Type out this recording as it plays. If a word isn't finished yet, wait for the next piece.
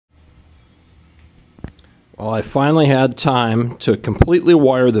Well, I finally had time to completely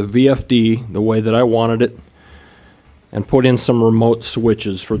wire the VFD the way that I wanted it and put in some remote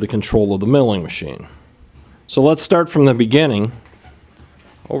switches for the control of the milling machine. So let's start from the beginning.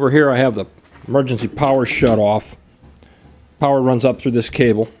 Over here I have the emergency power shut off. Power runs up through this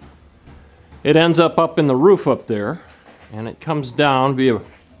cable. It ends up in the roof up there, and it comes down via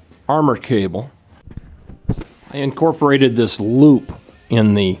armor cable. I incorporated this loop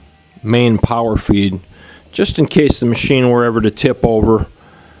in the main power feed just in case the machine were ever to tip over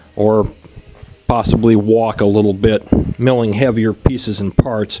or possibly walk a little bit, milling heavier pieces and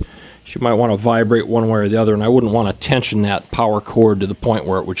parts. You might want to vibrate one way or the other, and I wouldn't want to tension that power cord to the point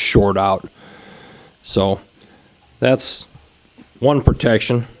where it would short out. So that's one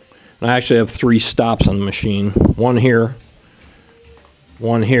protection. And I actually have 3 stops on the machine. One here,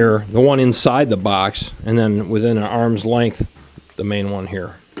 the one inside the box, and then within an arm's length, the main one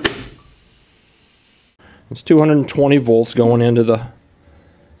here. It's 220 volts going into the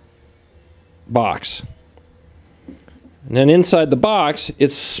box. And then inside the box,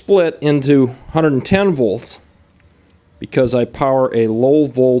 it's split into 110 volts because I power a low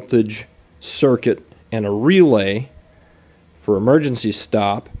voltage circuit and a relay for emergency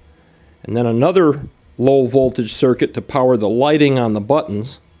stop, and then another low voltage circuit to power the lighting on the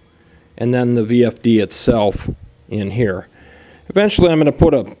buttons, and then the VFD itself in here. Eventually I'm going to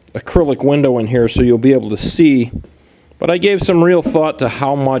put an acrylic window in here so you'll be able to see, but I gave some real thought to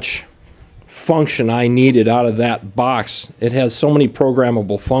how much function I needed out of that box. It has so many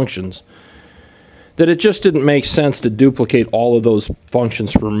programmable functions that it just didn't make sense to duplicate all of those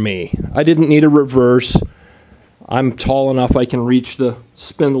functions for me. I didn't need a reverse. I'm tall enough I can reach the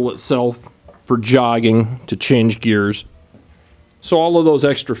spindle itself for jogging to change gears. So all of those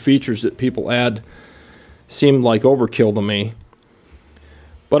extra features that people add seemed like overkill to me.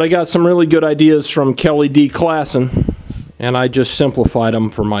 But I got some really good ideas from Kelly D. Klassen, and I just simplified them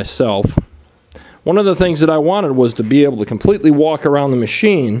for myself. One of the things that I wanted was to be able to completely walk around the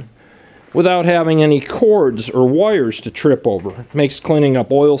machine without having any cords or wires to trip over. It makes cleaning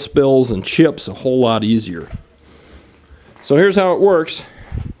up oil spills and chips a whole lot easier. So here's how it works.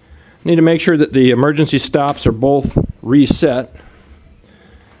 You need to make sure that the emergency stops are both reset.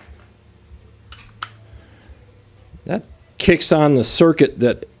 That kicks on the circuit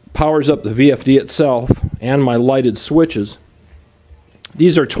that powers up the VFD itself and my lighted switches.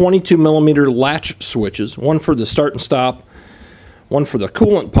 These are 22 millimeter latch switches, one for the start and stop, one for the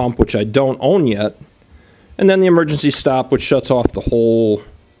coolant pump, which I don't own yet, and then the emergency stop, which shuts off the whole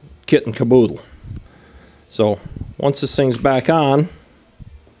kit and caboodle. So once this thing's back on,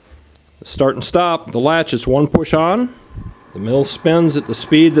 the start and stop, the latch is one push on, the mill spins at the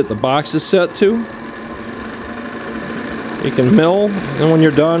speed that the box is set to. You can mill, and when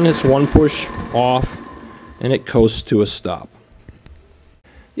you're done, it's one push off, and it coasts to a stop.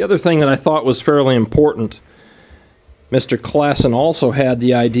 The other thing that I thought was fairly important, Mr. Klassen also had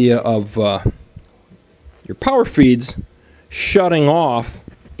the idea of your power feeds shutting off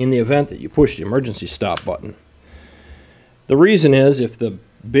in the event that you push the emergency stop button. The reason is if the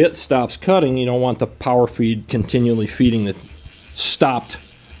bit stops cutting, you don't want the power feed continually feeding the stopped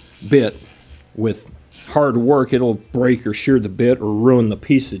bit with hard work. It'll break or shear the bit or ruin the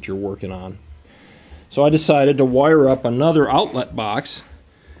piece that you're working on. So I decided to wire up another outlet box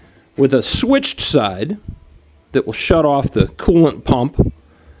with a switched side that will shut off the coolant pump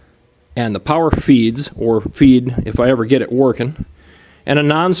and the power feeds, or feed if I ever get it working, and a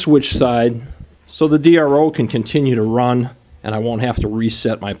non-switched side so the DRO can continue to run and I won't have to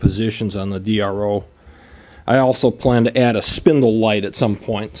reset my positions on the DRO. I also plan to add a spindle light at some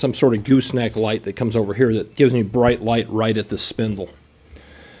point, some sort of gooseneck light that comes over here that gives me bright light right at the spindle.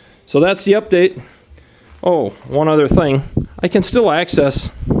 So that's the update. Oh, one other thing. I can still access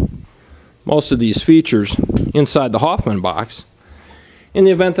most of these features inside the Hoffman box. In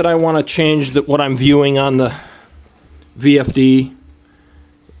the event that I want to change what I'm viewing on the VFD,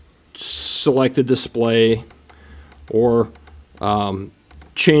 select the display, or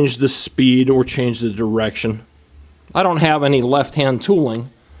change the speed or change the direction. I don't have any left-hand tooling,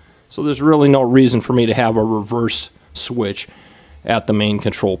 so there's really no reason for me to have a reverse switch at the main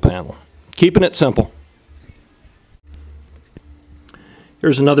control panel. Keeping it simple.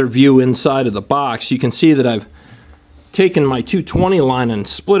 Here's another view inside of the box. You can see that I've taken my 220 line and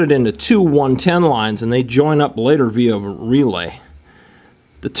split it into two 110 lines, and they join up later via relay.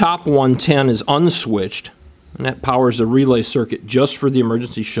 The top 110 is unswitched, and that powers the relay circuit just for the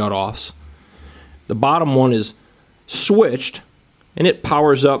emergency shutoffs. The bottom one is switched, and it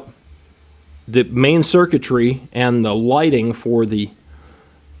powers up the main circuitry and the lighting for the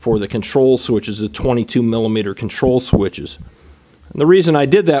for the control switches, the 22 millimeter control switches. And the reason I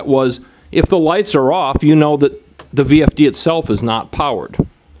did that was if the lights are off, you know that the VFD itself is not powered.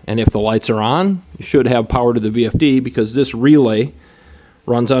 And if the lights are on, you should have power to the VFD because this relay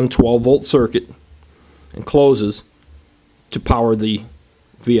runs on a 12-volt circuit and closes to power the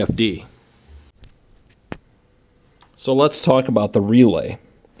VFD. So let's talk about the relay.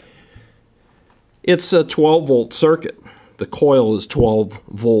 It's a 12-volt circuit. The coil is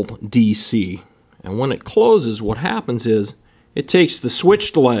 12-volt DC. And when it closes, what happens is it takes the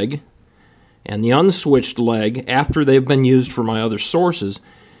switched leg and the unswitched leg after they've been used for my other sources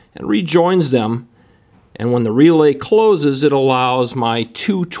and rejoins them. And when the relay closes, it allows my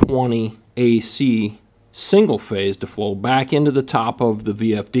 220 AC single phase to flow back into the top of the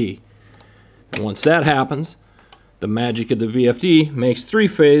VFD. And once that happens, the magic of the VFD makes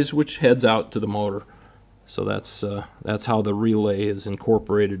three-phase, which heads out to the motor. So that's how the relay is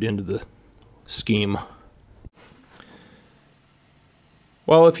incorporated into the scheme.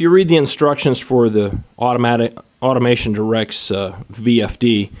 Well, if you read the instructions for the Automation Direct's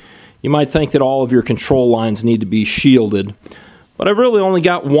VFD, you might think that all of your control lines need to be shielded. But I've really only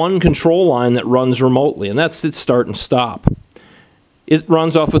got one control line that runs remotely, and that's its start and stop. It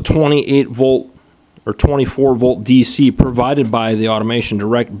runs off a 28-volt or 24-volt DC provided by the Automation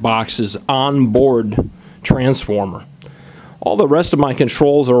Direct box's onboard transformer. All the rest of my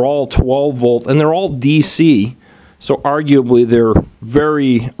controls are all 12-volt, and they're all DC, so arguably they're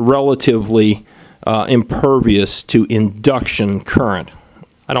very relatively impervious to induction current.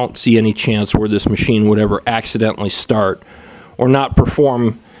 I don't see any chance where this machine would ever accidentally start or not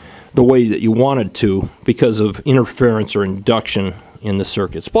perform the way that you wanted to because of interference or induction in the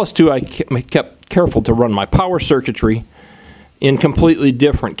circuits. Plus, too, I kept careful to run my power circuitry in completely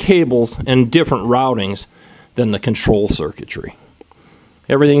different cables and different routings than the control circuitry.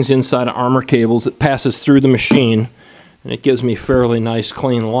 Everything's inside of armor cables. It passes through the machine, and it gives me fairly nice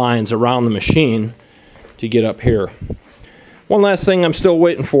clean lines around the machine to get up here. One last thing I'm still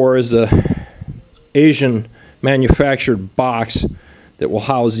waiting for is the Asian manufactured box that will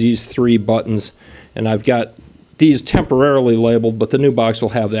house these three buttons, and I've got these temporarily labeled, but the new box will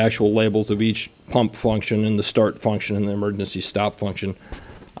have the actual labels of each pump function and the start function and the emergency stop function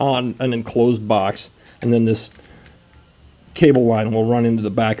on an enclosed box, and then this cable line will run into the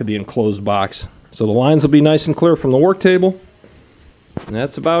back of the enclosed box. So the lines will be nice and clear from the work table, and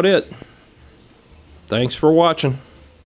that's about it. Thanks for watching.